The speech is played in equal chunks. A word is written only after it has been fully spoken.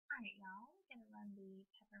the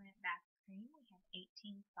Peppermint Bath Cream. We have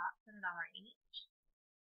 18 spots at $1 each.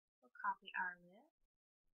 We'll copy our list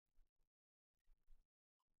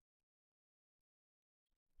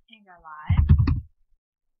and go live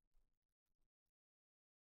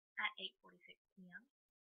at 8:46 p.m.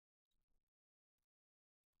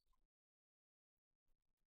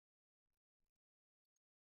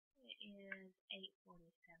 It is 8:47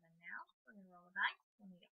 now. We're going to roll the dice. We'll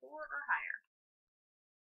need a 4 or higher.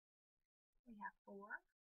 We have 4.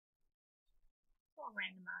 We'll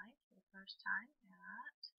randomize for the first time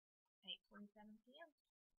at 8:47 p.m.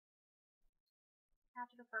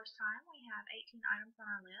 After the first time, we have 18 items on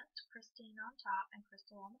our list, Christine on top and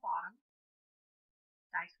Crystal on the bottom.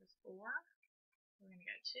 Dice was 4. We're going to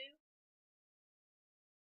go 2,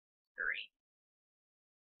 3.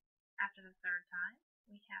 After the third time,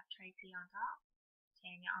 we have Tracy on top,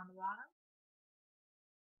 Tanya on the bottom.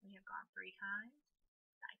 We have gone 3 times.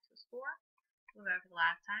 Dice was 4. We'll go for the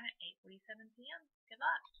last time at 8:47 p.m. Good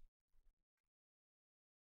luck.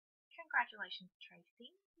 Congratulations,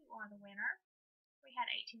 Tracy. You are the winner. We had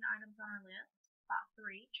 18 items on our list. Spot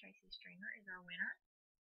 3, Tracy Stringer, is our winner.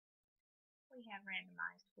 We have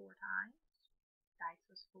randomized 4 times. Dice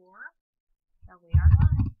was 4. So we are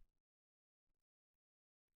live.